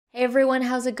Hey everyone,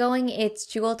 how's it going? It's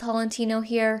Jewel Tolentino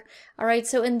here. Alright,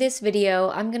 so in this video,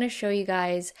 I'm going to show you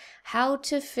guys how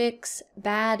to fix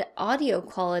bad audio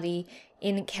quality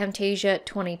in Camtasia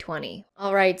 2020.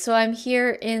 Alright, so I'm here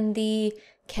in the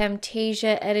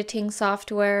Camtasia Editing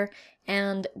Software,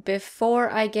 and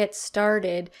before I get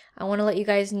started, I want to let you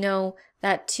guys know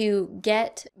that to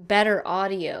get better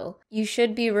audio, you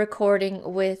should be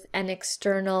recording with an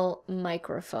external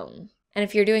microphone. And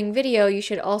if you're doing video, you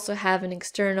should also have an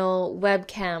external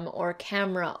webcam or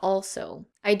camera also.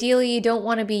 Ideally, you don't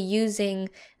want to be using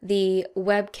the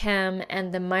webcam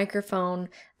and the microphone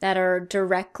that are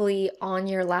directly on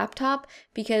your laptop,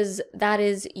 because that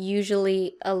is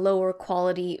usually a lower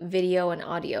quality video and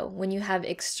audio. When you have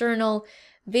external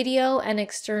video and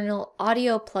external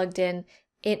audio plugged in,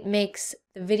 it makes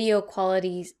the video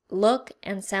quality look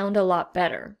and sound a lot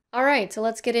better. Alright, so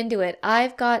let's get into it.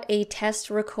 I've got a test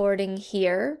recording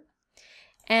here,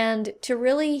 and to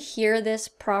really hear this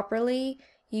properly,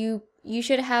 you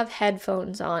should have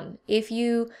headphones on. If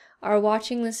you are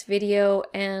watching this video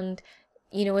and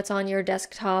it's on your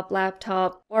desktop,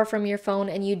 laptop, or from your phone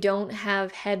and you don't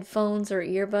have headphones or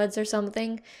earbuds or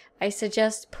something, I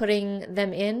suggest putting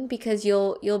them in because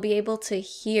you'll be able to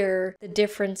hear the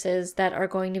differences that are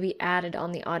going to be added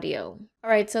on the audio.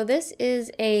 Alright, so this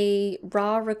is a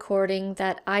raw recording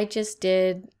that I just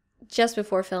did just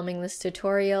before filming this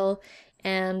tutorial.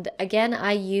 And again,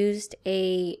 I used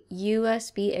a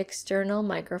USB external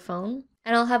microphone.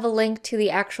 And I'll have a link to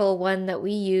the actual one that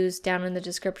we use down in the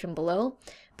description below.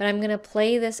 But I'm going to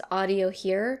play this audio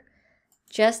here,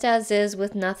 just as is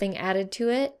with nothing added to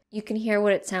it. You can hear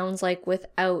what it sounds like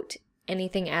without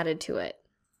anything added to it.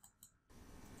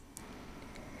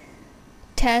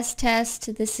 Test,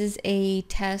 test. This is a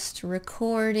test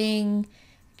recording,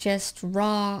 just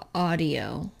raw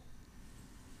audio.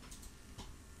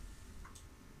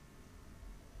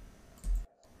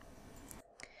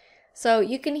 So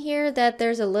you can hear that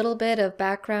there's a little bit of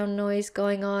background noise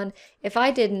going on. If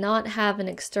I did not have an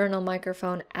external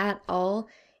microphone at all,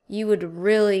 you would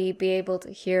really be able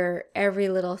to hear every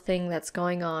little thing that's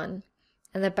going on,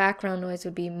 and the background noise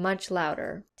would be much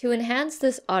louder. To enhance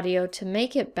this audio, to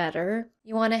make it better,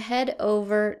 you want to head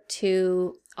over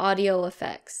to Audio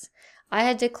Effects. I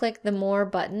had to click the More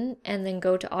button and then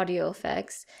go to Audio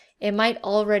Effects. It might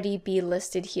already be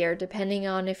listed here depending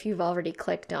on if you've already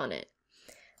clicked on it.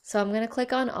 So I'm going to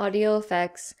click on Audio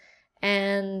Effects,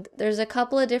 and there's a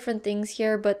couple of different things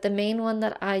here, but the main one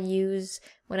that I use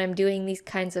when I'm doing these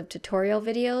kinds of tutorial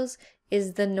videos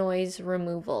is the noise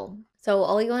removal. So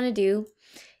all you want to do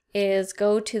is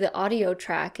go to the audio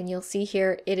track, and you'll see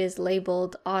here it is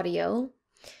labeled audio,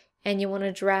 and you want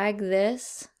to drag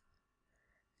this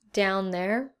down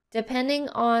there. Depending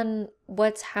on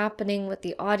what's happening with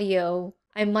the audio,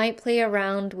 I might play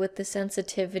around with the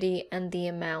sensitivity and the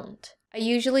amount. I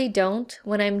usually don't.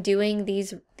 When I'm doing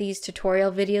these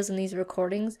tutorial videos and these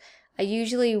recordings, I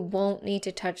usually won't need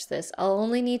to touch this. I'll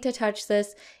only need to touch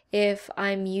this if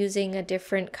I'm using a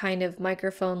different kind of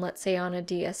microphone, let's say on a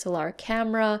DSLR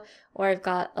camera, or I've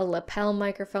got a lapel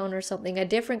microphone or something, a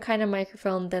different kind of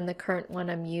microphone than the current one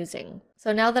I'm using.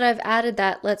 So now that I've added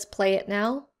that, let's play it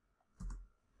now.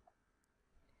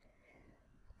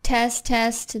 Test,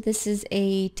 test. This is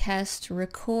a test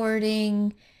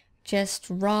recording, just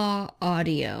raw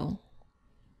audio.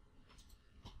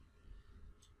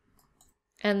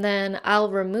 And then I'll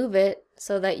remove it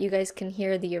so that you guys can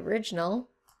hear the original,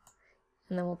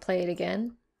 and then we'll play it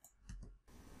again.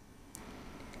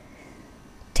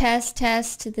 Test,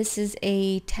 test. This is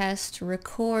a test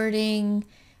recording,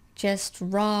 just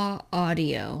raw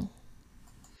audio.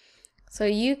 So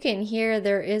you can hear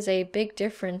there is a big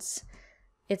difference.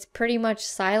 It's pretty much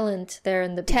silent there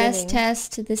in the beginning. Test,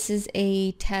 test. This is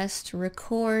a test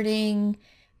recording,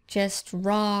 just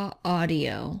raw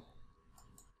audio.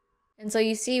 And so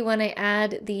you see when I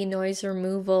add the noise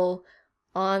removal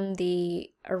on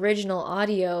the original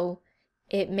audio,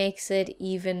 it makes it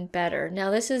even better. Now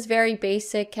this is very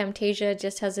basic. Camtasia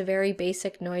just has a very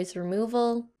basic noise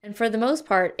removal. And for the most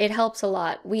part, it helps a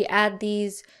lot. We add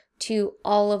these to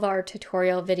all of our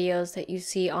tutorial videos that you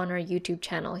see on our YouTube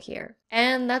channel here.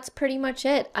 And that's pretty much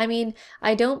it. I mean,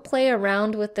 I don't play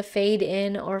around with the fade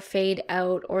in or fade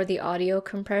out or the audio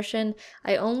compression.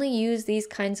 I only use these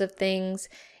kinds of things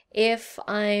if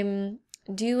I'm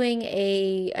doing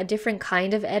a different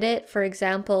kind of edit. For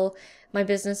example, my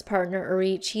business partner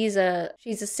Arit, she's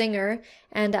a singer,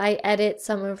 and I edit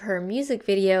some of her music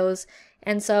videos.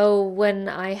 And so when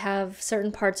I have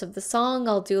certain parts of the song,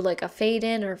 I'll do like a fade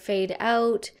in or fade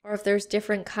out, or if there's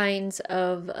different kinds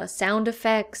of sound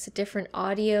effects, different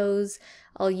audios,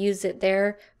 I'll use it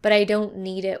there, but I don't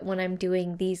need it when I'm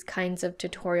doing these kinds of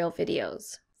tutorial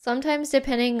videos. Sometimes,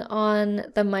 depending on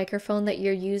the microphone that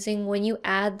you're using, when you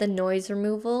add the noise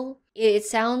removal, it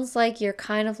sounds like you're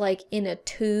kind of like in a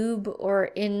tube or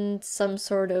in some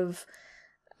sort of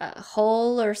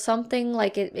hole or something.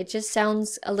 Like it just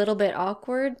sounds a little bit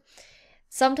awkward.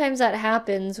 Sometimes that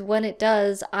happens. When it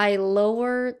does, I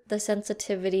lower the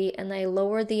sensitivity and I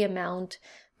lower the amount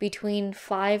between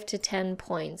 5 to 10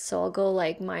 points. So I'll go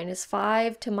like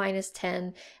 -5 to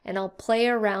 -10, and I'll play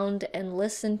around and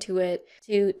listen to it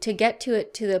to get to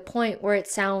it to the point where it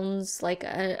sounds like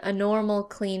a normal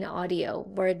clean audio,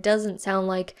 where it doesn't sound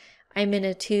like I'm in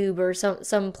a tube or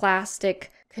some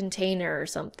plastic container or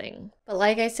something. But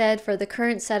like I said, for the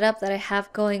current setup that I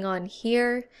have going on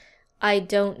here, I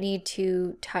don't need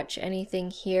to touch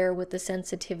anything here with the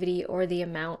sensitivity or the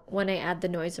amount when I add the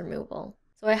noise removal.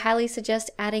 So I highly suggest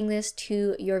adding this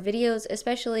to your videos,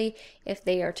 especially if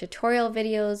they are tutorial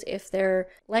videos, if they're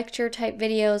lecture type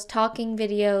videos, talking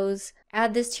videos.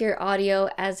 Add this to your audio,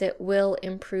 as it will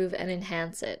improve and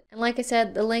enhance it. And like I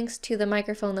said, the links to the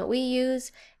microphone that we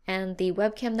use and the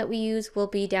webcam that we use will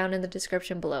be down in the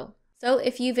description below. So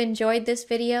if you've enjoyed this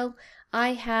video,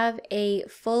 I have a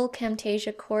full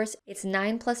Camtasia course. It's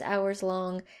 9+ hours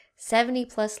long,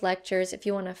 70+ lectures. If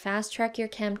you want to fast track your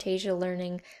Camtasia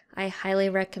learning, I highly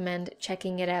recommend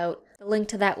checking it out. The link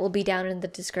to that will be down in the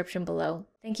description below.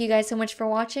 Thank you guys so much for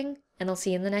watching, and I'll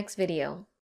see you in the next video.